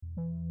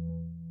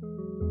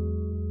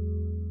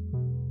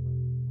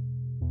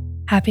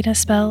Happiness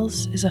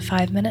Spells is a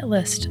 5-minute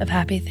list of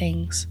happy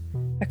things,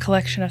 a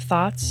collection of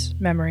thoughts,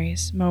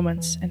 memories,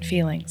 moments, and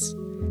feelings.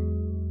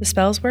 The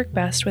spells work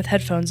best with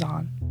headphones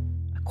on,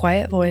 a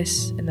quiet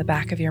voice in the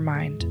back of your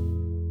mind.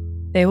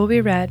 They will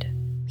be read,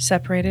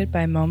 separated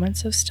by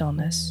moments of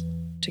stillness,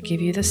 to give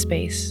you the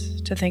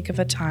space to think of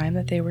a time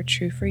that they were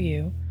true for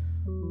you,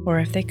 or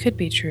if they could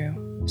be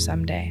true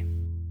someday.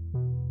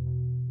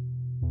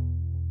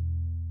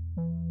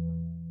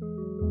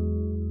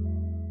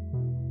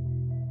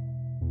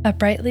 A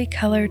brightly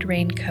colored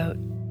raincoat.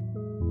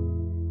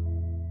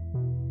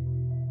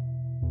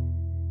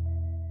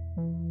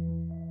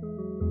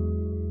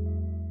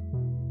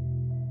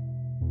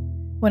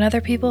 When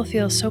other people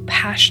feel so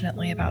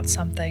passionately about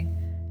something,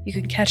 you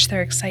can catch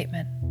their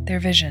excitement, their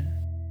vision.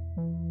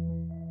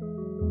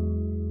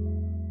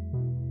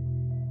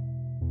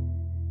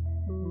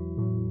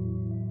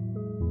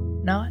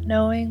 Not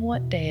knowing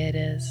what day it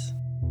is.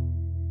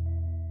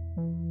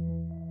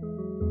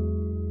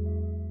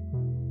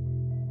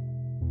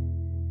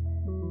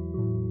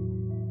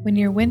 When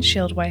your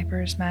windshield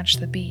wipers match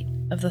the beat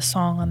of the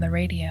song on the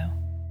radio.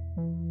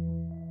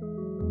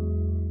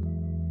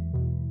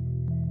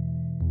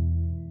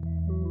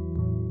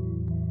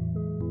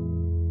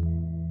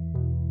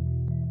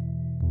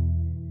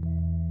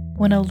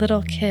 When a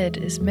little kid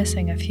is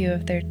missing a few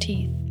of their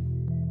teeth,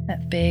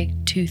 that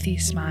big, toothy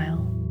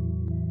smile.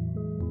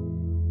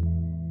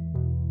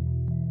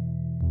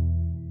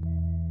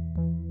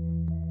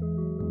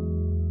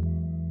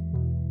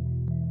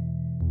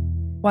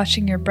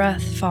 Watching your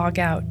breath fog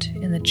out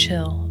in the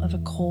chill of a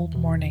cold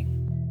morning.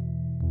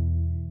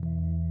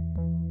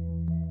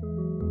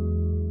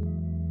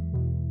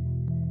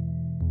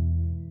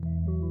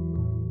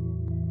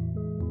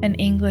 An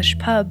English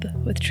pub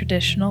with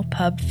traditional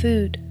pub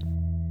food.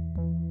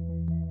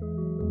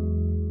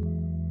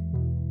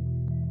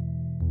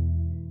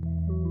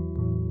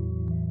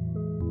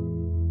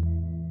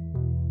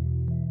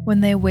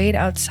 When they wait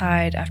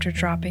outside after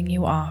dropping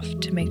you off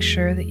to make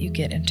sure that you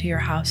get into your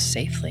house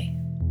safely.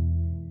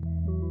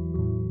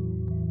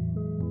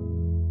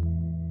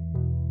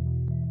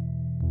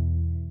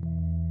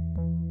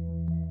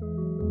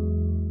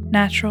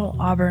 Natural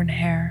auburn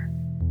hair,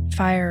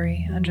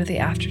 fiery under the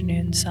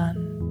afternoon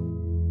sun.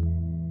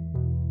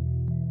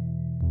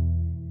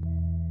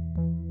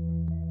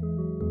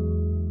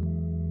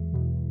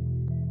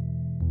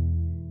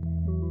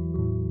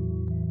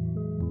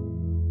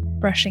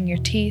 Brushing your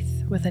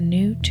teeth with a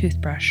new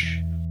toothbrush.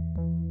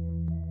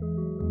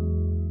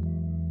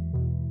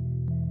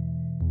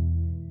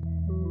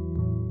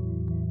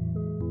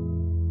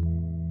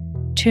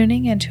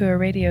 Tuning into a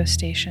radio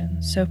station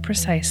so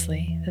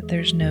precisely that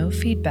there's no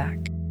feedback.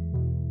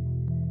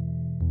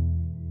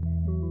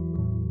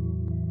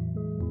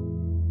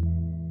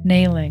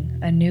 Nailing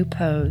a new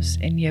pose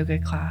in yoga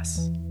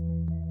class.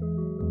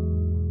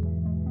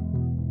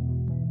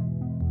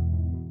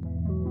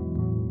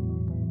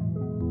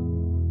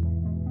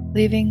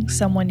 Leaving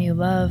someone you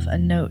love a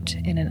note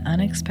in an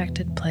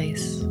unexpected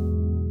place.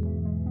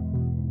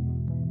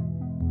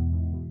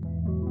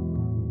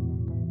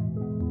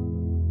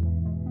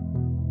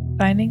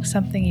 Finding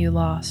something you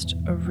lost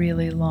a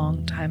really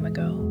long time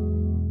ago.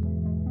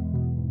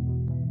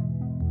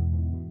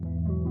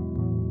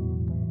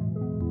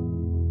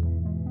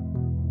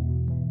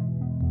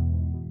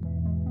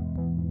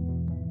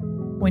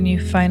 When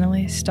you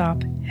finally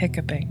stop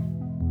hiccuping.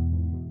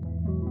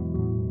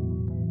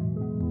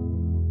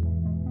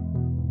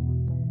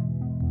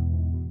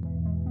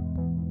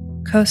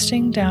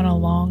 Coasting down a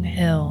long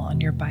hill on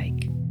your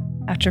bike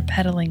after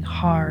pedaling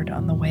hard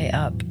on the way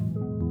up.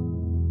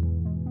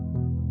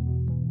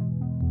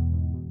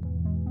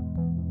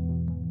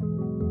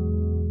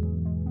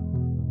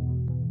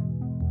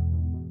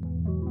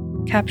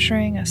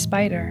 Capturing a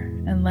spider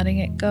and letting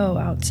it go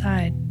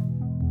outside.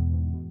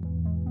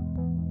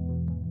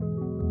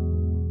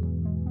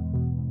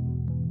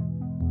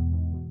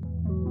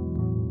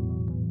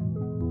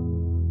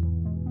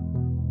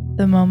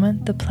 The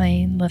moment the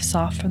plane lifts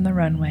off from the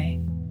runway,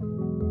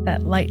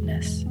 that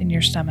lightness in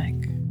your stomach.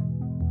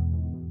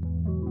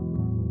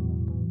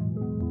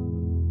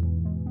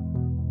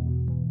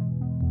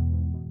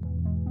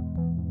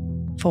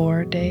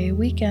 Four-day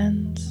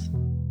weekends.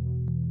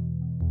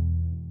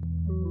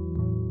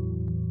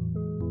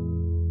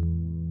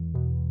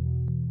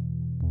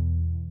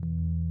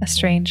 A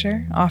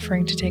stranger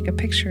offering to take a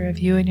picture of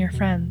you and your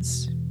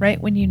friends right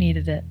when you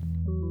needed it.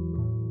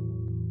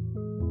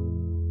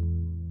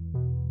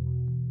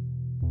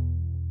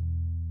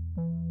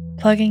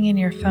 Plugging in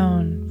your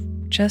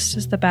phone just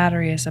as the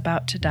battery is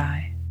about to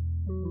die.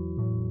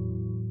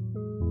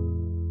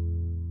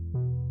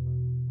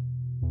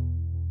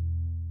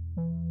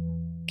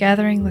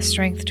 Gathering the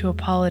strength to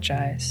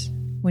apologize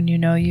when you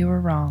know you were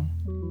wrong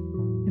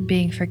and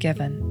being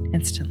forgiven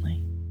instantly.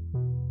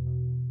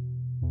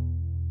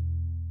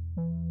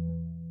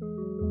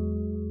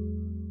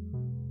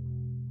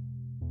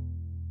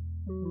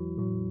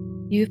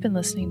 You've been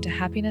listening to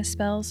Happiness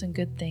Spells and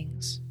Good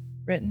Things,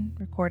 written,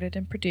 recorded,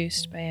 and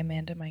produced by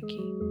Amanda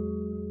Mikey.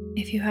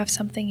 If you have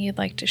something you'd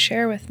like to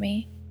share with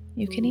me,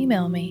 you can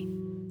email me,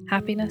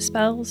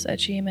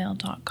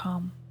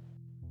 happinessspells@gmail.com.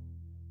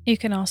 You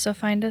can also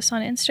find us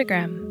on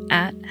Instagram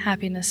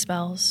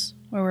 @happinessspells,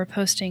 where we're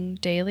posting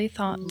daily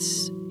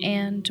thoughts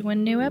and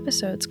when new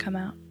episodes come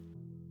out.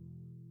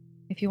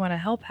 If you want to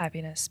help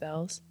Happiness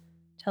Spells,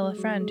 tell a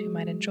friend who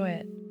might enjoy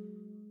it.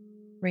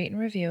 Rate and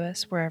review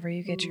us wherever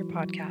you get your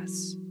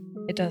podcasts.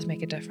 It does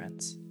make a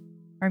difference.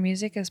 Our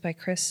music is by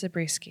Chris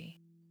Zabriskie.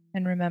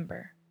 And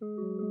remember,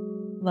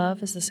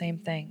 love is the same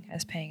thing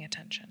as paying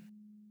attention.